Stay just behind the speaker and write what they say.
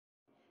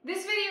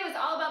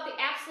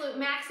absolute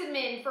max and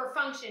min for a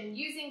function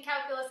using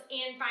calculus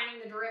and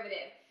finding the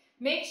derivative.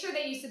 Make sure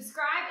that you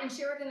subscribe and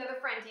share with another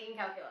friend taking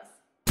calculus.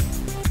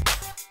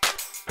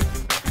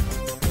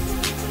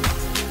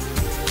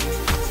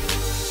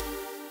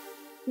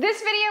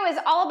 This video is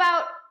all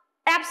about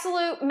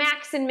absolute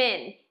max and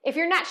min. If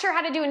you're not sure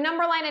how to do a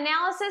number line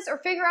analysis or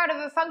figure out if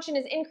a function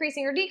is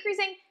increasing or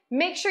decreasing,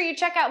 make sure you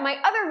check out my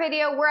other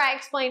video where I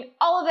explain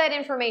all of that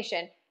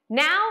information.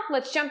 Now,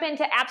 let's jump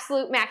into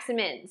absolute max and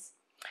mins.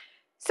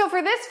 So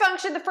for this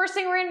function, the first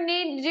thing we're going to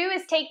need to do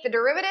is take the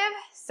derivative.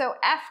 So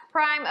f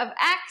prime of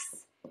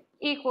x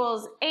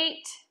equals 8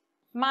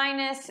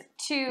 minus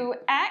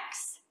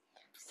 2x.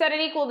 Set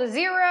it equal to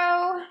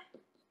 0,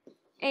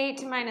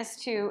 8 minus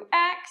 2x.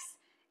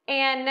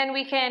 And then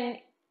we can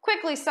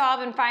quickly solve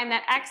and find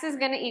that x is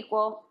going to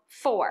equal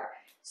 4.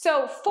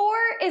 So 4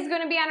 is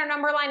going to be on our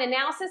number line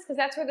analysis because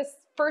that's where the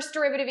first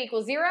derivative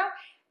equals 0.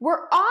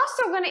 We're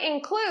also going to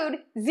include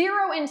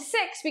 0 and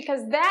 6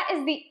 because that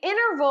is the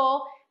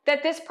interval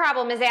that this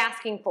problem is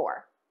asking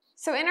for.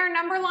 So in our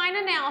number line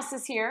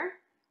analysis here,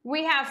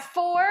 we have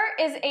 4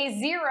 is a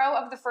 0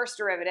 of the first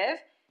derivative,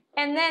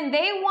 and then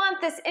they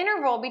want this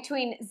interval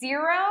between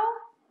 0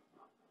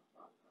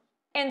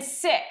 and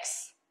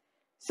 6.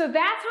 So that's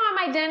how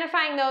I'm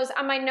identifying those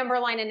on my number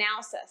line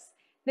analysis.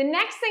 The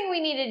next thing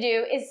we need to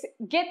do is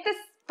get this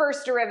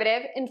first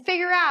derivative and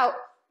figure out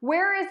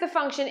where is the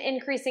function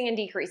increasing and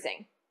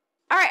decreasing.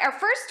 All right, our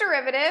first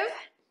derivative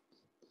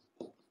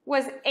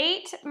was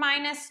 8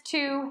 minus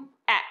 2x.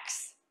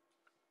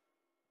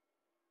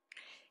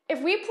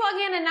 If we plug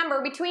in a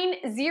number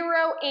between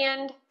 0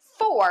 and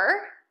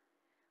 4,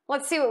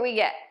 let's see what we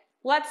get.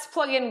 Let's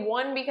plug in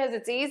 1 because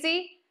it's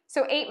easy.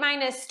 So 8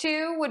 minus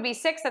 2 would be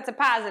 6, that's a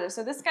positive.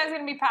 So this guy's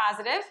going to be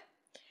positive.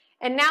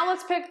 And now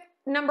let's pick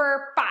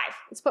number 5.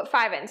 Let's put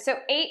 5 in. So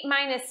 8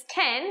 minus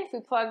 10, if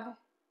we plug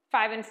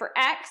 5 in for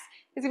x,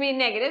 is going to be a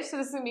negative, so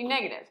this is going to be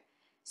negative.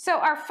 So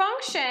our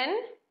function,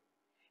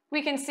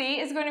 we can see,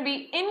 is going to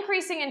be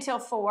increasing until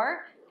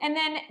 4 and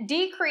then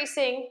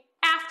decreasing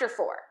after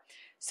 4.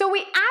 So we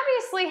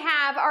obviously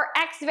have our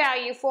x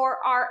value for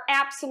our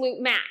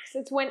absolute max.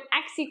 It's when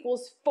x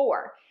equals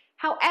 4.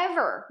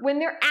 However, when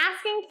they're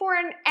asking for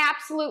an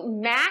absolute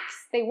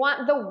max, they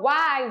want the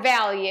y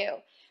value.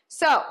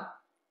 So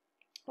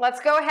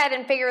let's go ahead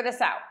and figure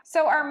this out.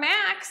 So our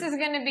max is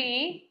going to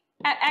be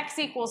at x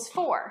equals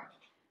 4.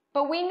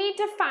 But we need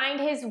to find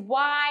his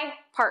y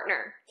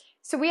partner.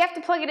 So we have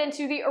to plug it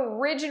into the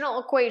original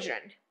equation.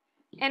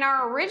 And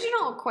our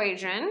original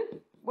equation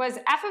was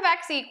f of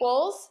x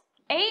equals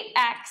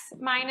 8x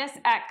minus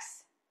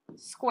x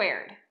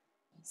squared.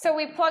 So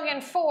we plug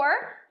in 4,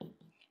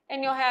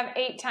 and you'll have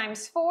 8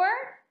 times 4,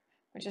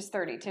 which is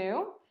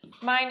 32,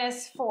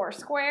 minus 4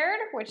 squared,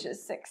 which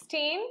is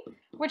 16,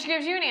 which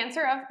gives you an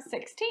answer of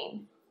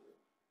 16.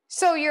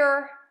 So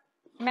your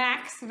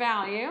max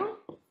value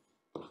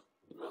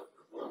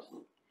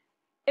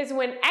is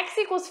when x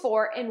equals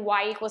 4 and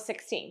y equals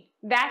 16.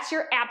 That's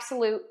your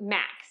absolute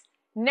max.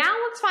 Now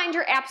let's find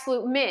your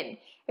absolute min.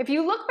 If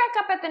you look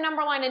back up at the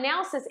number line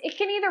analysis, it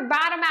can either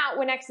bottom out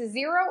when x is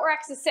 0 or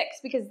x is 6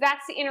 because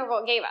that's the interval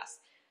it gave us.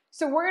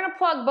 So we're going to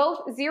plug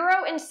both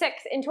 0 and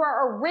 6 into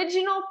our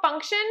original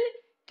function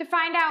to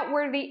find out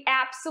where the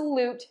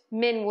absolute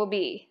min will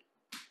be.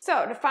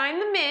 So to find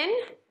the min,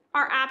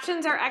 our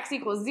options are x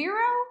equals 0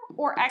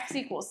 or x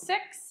equals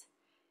 6.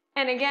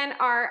 And again,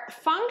 our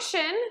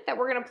function that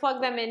we're going to plug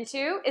them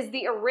into is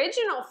the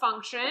original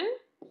function.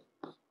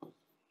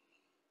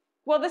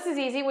 Well, this is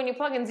easy. When you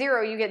plug in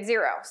 0, you get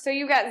 0. So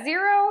you got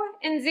 0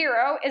 and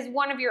 0 is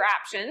one of your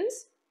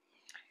options.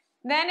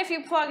 Then if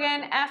you plug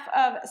in f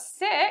of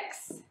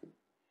 6,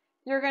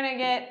 you're going to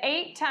get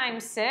 8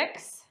 times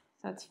 6, so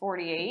that's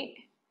 48,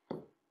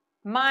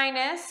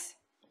 minus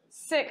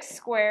 6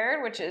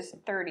 squared, which is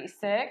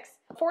 36.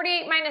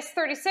 48 minus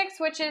 36,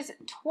 which is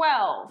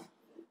 12.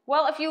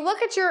 Well, if you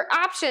look at your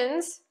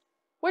options,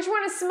 which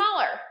one is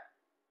smaller?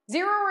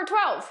 0 or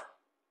 12?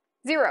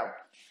 0.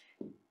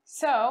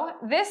 So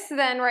this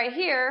then right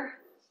here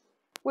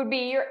would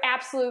be your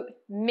absolute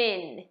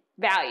min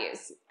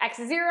values. X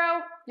is 0,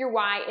 your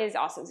y is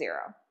also 0.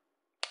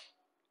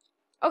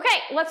 Okay,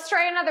 let's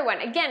try another one.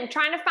 Again,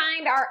 trying to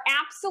find our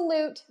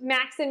absolute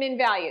max and min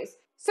values.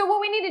 So what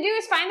we need to do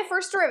is find the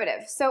first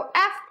derivative. So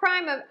f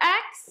prime of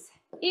x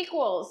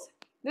equals,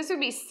 this would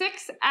be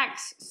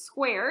 6x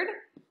squared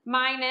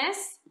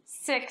minus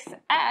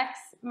 6x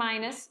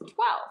minus 12.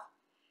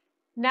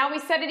 Now we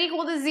set it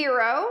equal to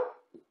 0,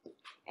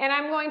 and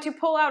I'm going to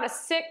pull out a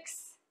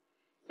 6,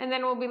 and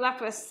then we'll be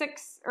left with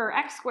 6, or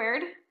x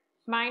squared,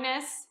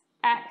 minus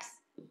x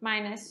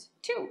minus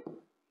 2.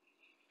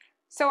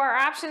 So our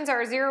options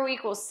are 0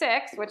 equals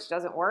 6, which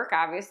doesn't work,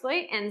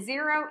 obviously, and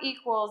 0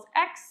 equals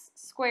x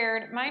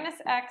squared minus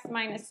x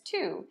minus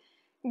 2.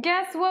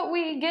 Guess what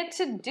we get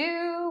to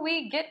do?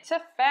 We get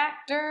to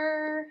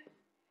factor.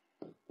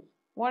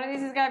 One of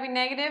these has got to be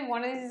negative,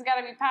 one of these has got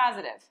to be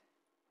positive.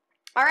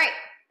 All right,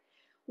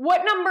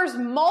 what numbers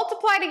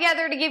multiply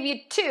together to give you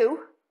 2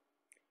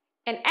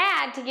 and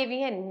add to give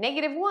you a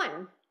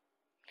 -1?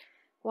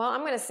 Well,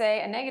 I'm going to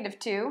say a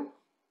 -2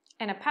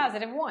 and a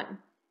positive 1.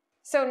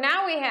 So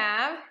now we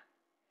have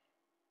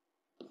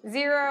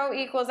 0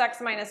 equals x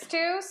minus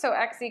 2, so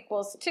x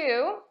equals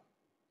 2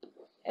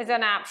 is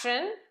an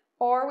option.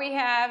 Or we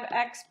have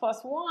x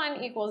plus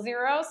 1 equals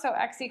 0, so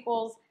x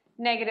equals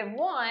negative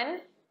 1.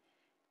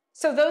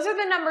 So those are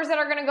the numbers that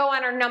are going to go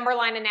on our number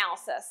line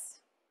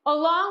analysis,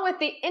 along with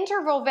the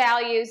interval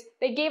values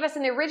they gave us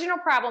in the original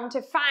problem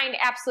to find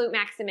absolute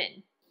max and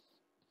min.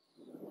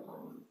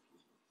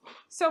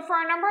 So for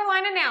our number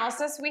line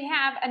analysis, we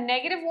have a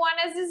negative 1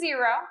 as a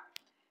 0,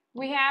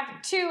 we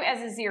have 2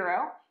 as a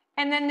 0,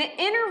 and then the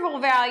interval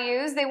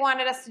values they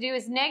wanted us to do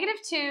is negative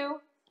 2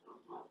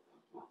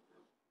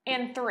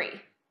 and 3.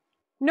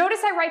 Notice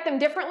I write them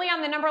differently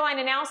on the number line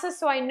analysis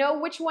so I know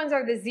which ones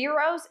are the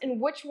zeros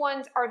and which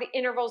ones are the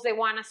intervals they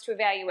want us to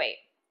evaluate.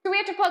 So we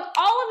have to plug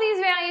all of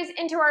these values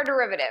into our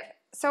derivative.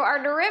 So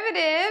our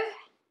derivative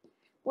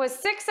was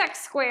 6x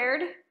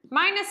squared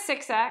minus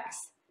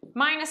 6x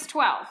minus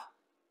 12.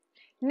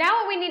 Now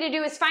what we need to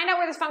do is find out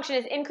where this function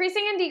is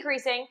increasing and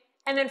decreasing,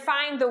 and then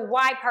find the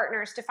y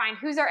partners to find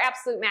who's our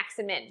absolute max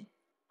and min.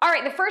 All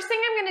right, the first thing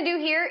I'm going to do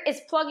here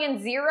is plug in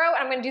 0,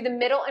 and I'm going to do the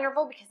middle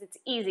interval because it's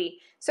easy.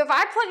 So if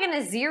I plug in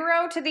a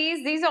 0 to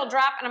these all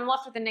drop, and I'm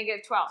left with a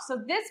negative 12. So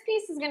this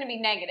piece is going to be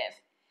negative.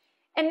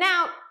 And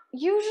now,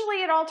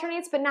 usually it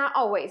alternates, but not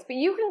always. But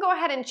you can go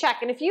ahead and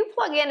check. And if you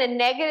plug in a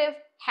negative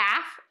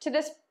half to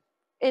this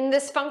in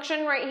this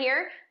function right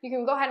here, you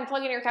can go ahead and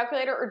plug in your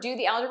calculator or do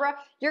the algebra.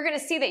 You're going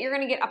to see that you're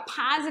going to get a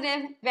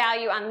positive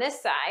value on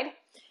this side.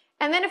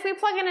 And then if we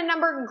plug in a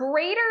number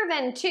greater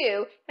than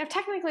 2, now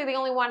technically they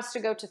only want us to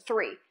go to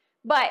 3.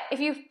 But if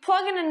you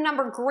plug in a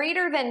number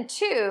greater than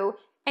 2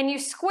 and you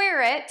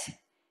square it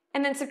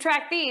and then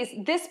subtract these,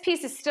 this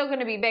piece is still going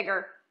to be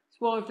bigger.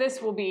 Well,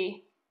 this will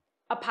be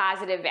a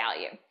positive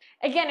value.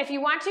 Again, if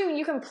you want to,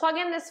 you can plug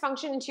in this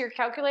function into your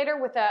calculator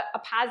with a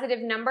positive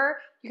number.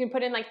 You can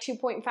put in like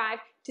 2.5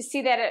 to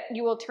see that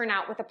you will turn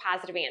out with a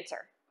positive answer.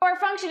 So our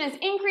function is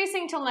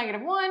increasing till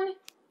negative 1,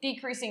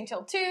 decreasing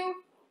till 2,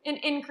 and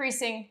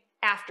increasing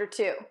after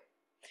 2.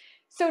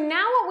 So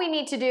now what we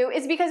need to do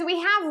is, because we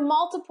have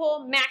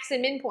multiple max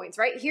and min points,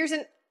 right? Here's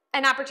an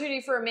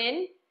opportunity for a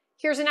min,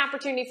 here's an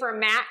opportunity for a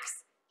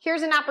max,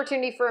 here's an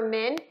opportunity for a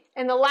min,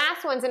 and the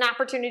last one's an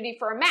opportunity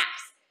for a max.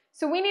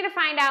 So we need to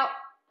find out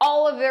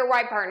all of their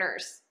y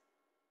partners,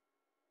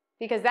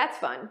 because that's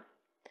fun.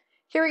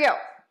 Here we go.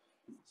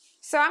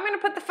 So I'm going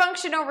to put the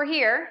function over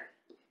here.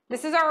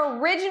 This is our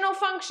original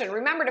function.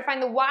 Remember, to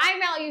find the y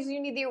values, you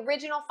need the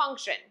original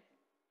function,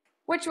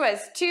 which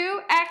was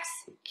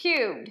 2x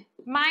cubed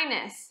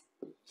minus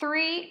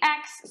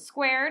 3x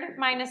squared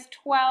minus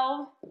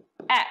 12x.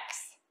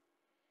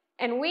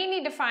 And we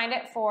need to find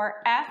it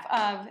for f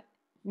of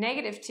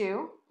negative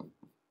 2.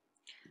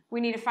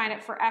 We need to find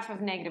it for f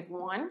of negative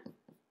 1.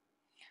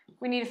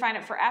 We need to find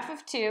it for f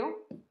of 2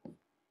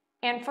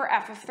 and for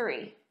f of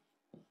 3.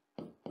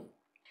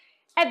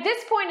 At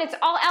this point, it's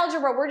all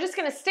algebra. We're just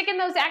going to stick in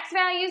those x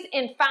values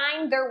and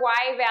find their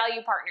y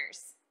value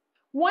partners.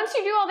 Once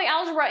you do all the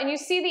algebra and you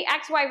see the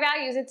x, y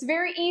values, it's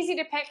very easy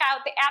to pick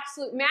out the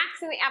absolute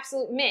max and the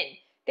absolute min.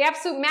 The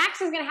absolute max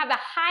is going to have the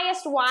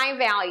highest y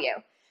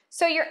value.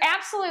 So your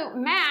absolute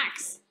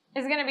max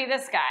is going to be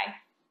this guy.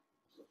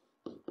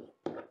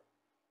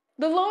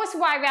 The lowest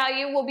y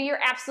value will be your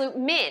absolute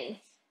min.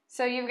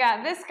 So you've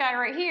got this guy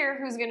right here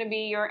who's going to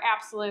be your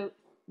absolute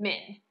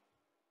min.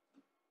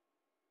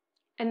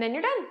 And then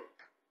you're done.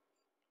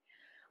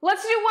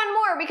 Let's do one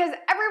more because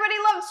everybody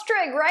loves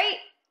trig, right?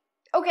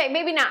 Okay,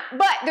 maybe not,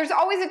 but there's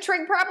always a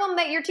trig problem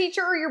that your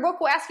teacher or your book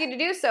will ask you to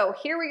do, so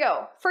here we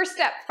go. First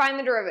step, find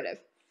the derivative.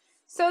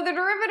 So the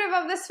derivative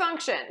of this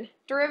function,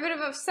 derivative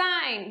of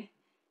sine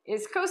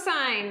is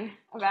cosine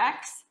of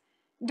x.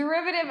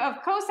 Derivative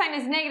of cosine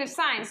is negative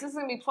sine, so this is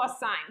going to be plus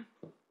sine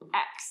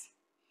x.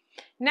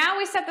 Now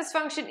we set this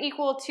function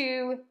equal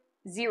to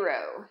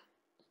 0.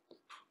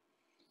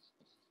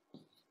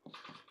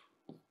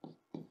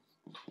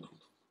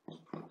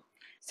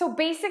 So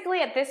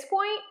basically at this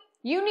point,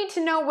 you need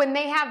to know when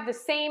they have the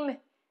same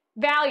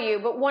value,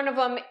 but one of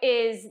them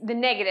is the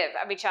negative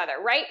of each other,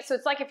 right? So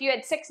it's like if you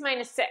had 6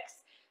 minus 6.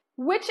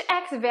 Which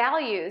x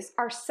values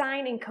are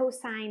sine and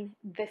cosine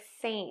the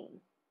same?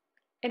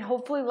 And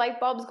hopefully light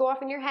bulbs go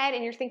off in your head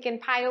and you're thinking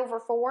pi over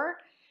 4.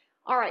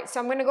 All right, so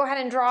I'm going to go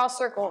ahead and draw a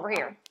circle over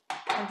here.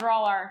 I'll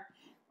draw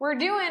we're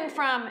doing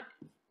from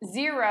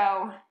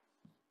 0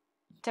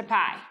 to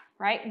pi,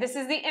 right? This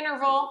is the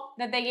interval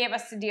that they gave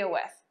us to deal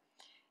with.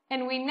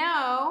 And we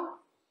know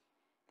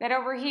that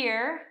over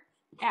here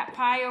at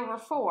pi over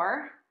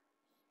 4,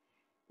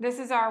 this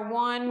is our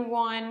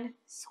 1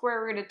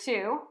 square root of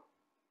 2.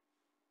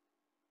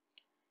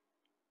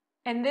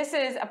 And this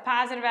is a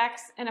positive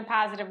x and a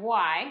positive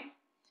y.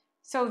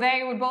 So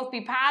they would both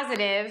be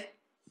positive,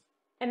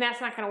 and that's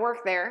not going to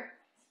work there.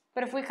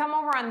 But if we come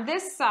over on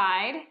this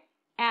side,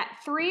 at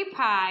 3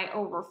 pi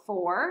over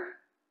 4,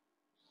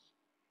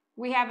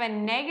 we have a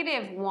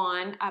negative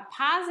 1, a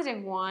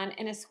positive 1,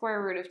 and a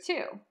square root of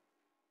 2.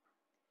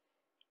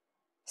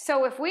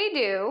 So if we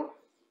do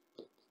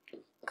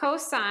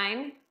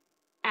cosine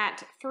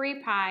at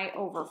 3 pi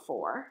over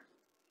 4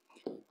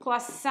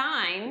 plus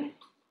sine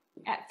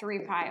at 3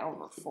 pi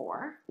over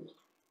 4.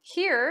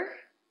 Here,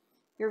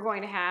 you're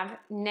going to have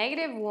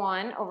negative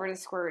 1 over the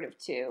square root of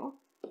 2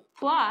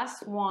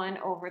 plus 1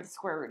 over the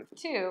square root of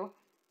 2,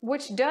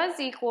 which does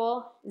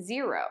equal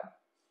 0.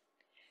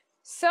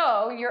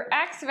 So your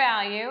x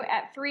value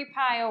at 3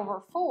 pi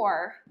over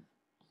 4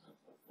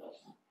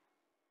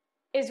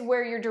 is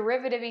where your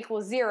derivative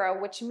equals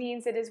 0, which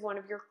means it is one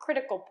of your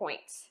critical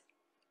points.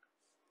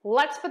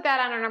 Let's put that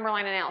on our number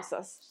line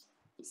analysis.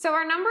 So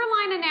our number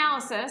line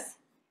analysis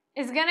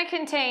is going to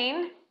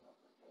contain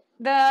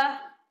the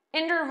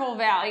interval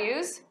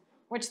values,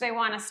 which they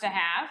want us to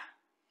have,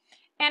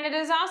 and it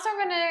is also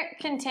going to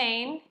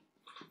contain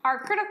our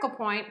critical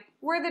point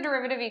where the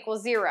derivative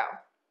equals 0.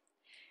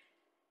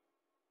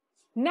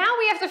 Now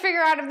we have to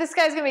figure out if this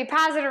guy's going to be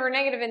positive or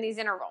negative in these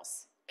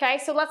intervals. Okay,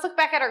 so let's look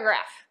back at our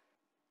graph.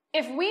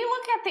 If we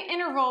look at the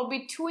interval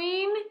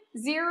between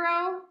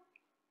 0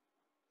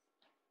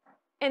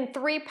 and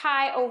 3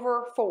 pi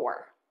over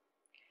 4,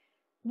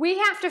 we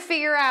have to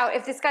figure out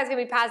if this guy's going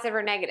to be positive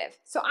or negative.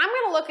 So I'm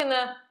going to look in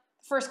the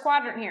first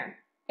quadrant here.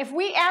 If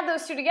we add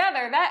those two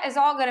together, that is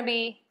all going to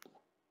be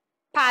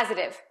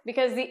positive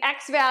because the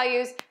x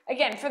values,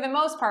 again, for the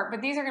most part,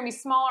 but these are going to be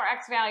smaller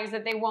x values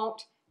that they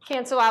won't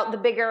cancel out the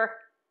bigger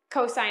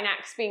cosine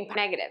x being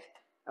negative,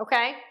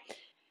 okay?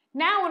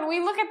 Now, when we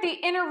look at the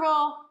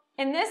interval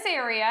in this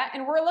area,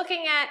 and we're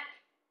looking at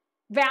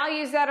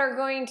values that are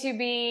going to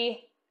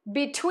be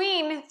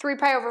between 3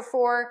 pi over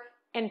 4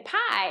 and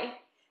pi,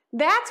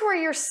 that's where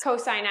your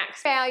cosine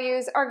x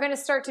values are going to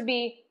start to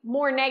be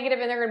more negative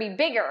and they're going to be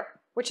bigger,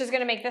 which is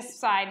going to make this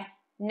side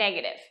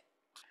negative.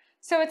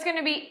 So it's going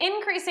to be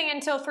increasing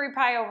until 3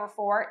 pi over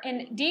 4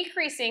 and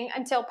decreasing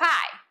until pi.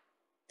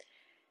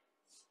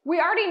 We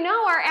already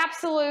know our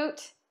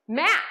absolute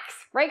max,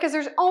 right? Because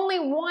there's only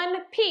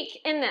one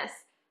peak in this.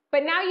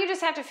 But now you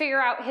just have to figure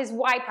out his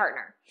y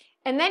partner.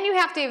 And then you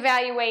have to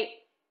evaluate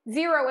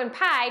 0 and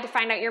pi to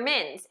find out your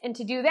mins. And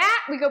to do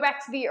that, we go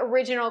back to the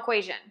original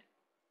equation.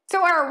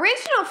 So our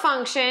original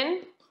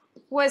function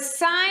was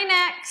sine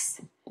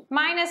x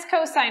minus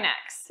cosine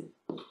x.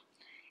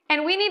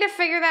 And we need to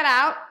figure that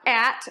out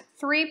at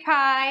 3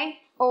 pi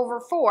over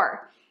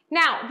 4.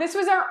 Now, this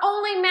was our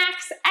only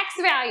max x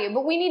value,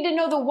 but we need to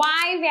know the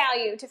y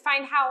value to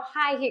find how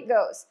high it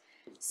goes.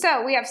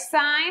 So we have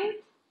sine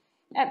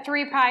at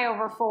 3 pi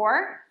over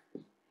 4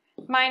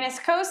 minus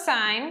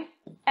cosine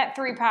at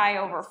 3 pi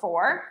over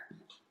 4.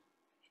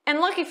 And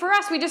lucky for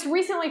us, we just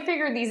recently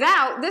figured these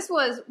out. This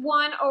was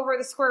 1 over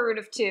the square root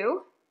of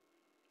 2.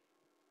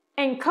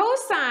 And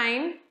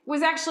cosine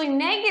was actually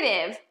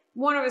negative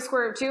 1 over the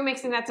square root of 2,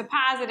 making that a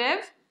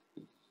positive.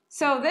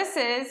 So this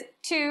is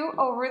 2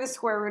 over the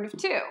square root of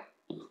 2.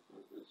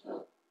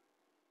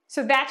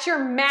 So that's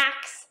your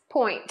max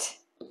point.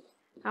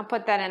 I'll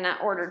put that in an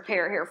ordered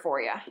pair here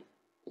for you.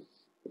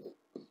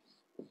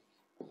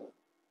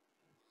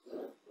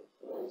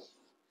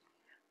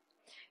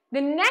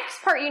 The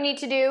next part you need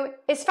to do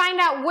is find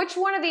out which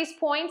one of these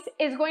points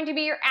is going to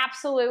be your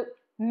absolute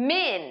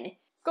min.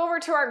 Go over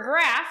to our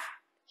graph.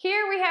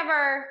 Here we have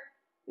our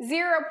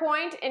 0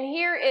 point, and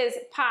here is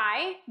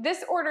pi.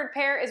 This ordered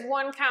pair is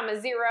 1,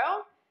 0.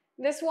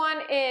 This one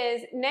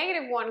is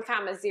negative 1,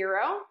 0.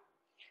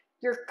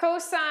 Your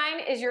cosine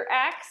is your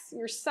x.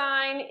 Your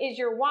sine is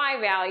your y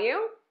value.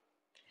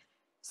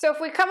 So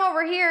if we come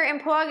over here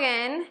and plug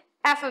in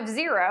f of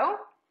 0,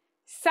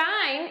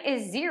 sine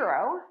is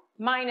 0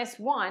 minus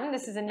 1.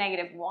 This is a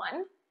negative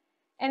 1.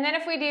 And then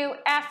if we do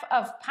f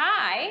of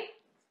pi,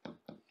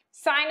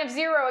 sine of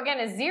 0 again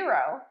is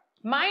 0.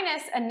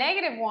 Minus a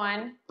negative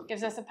 1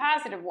 gives us a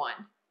positive 1,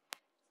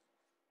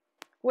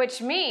 which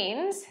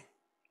means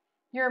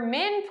your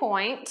min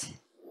point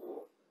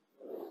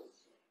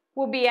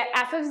will be at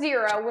f of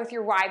 0 with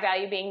your y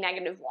value being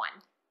negative 1.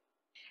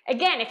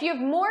 Again, if you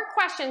have more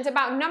questions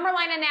about number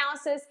line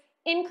analysis,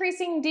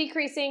 increasing,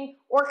 decreasing,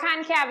 or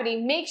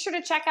concavity, make sure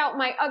to check out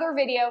my other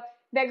video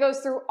that goes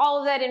through all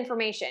of that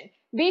information.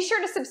 Be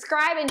sure to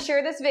subscribe and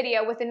share this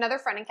video with another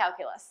friend in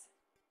calculus.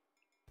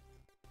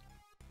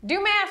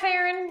 Do math,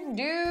 Aaron.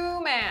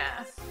 Do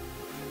math.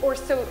 Or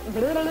so...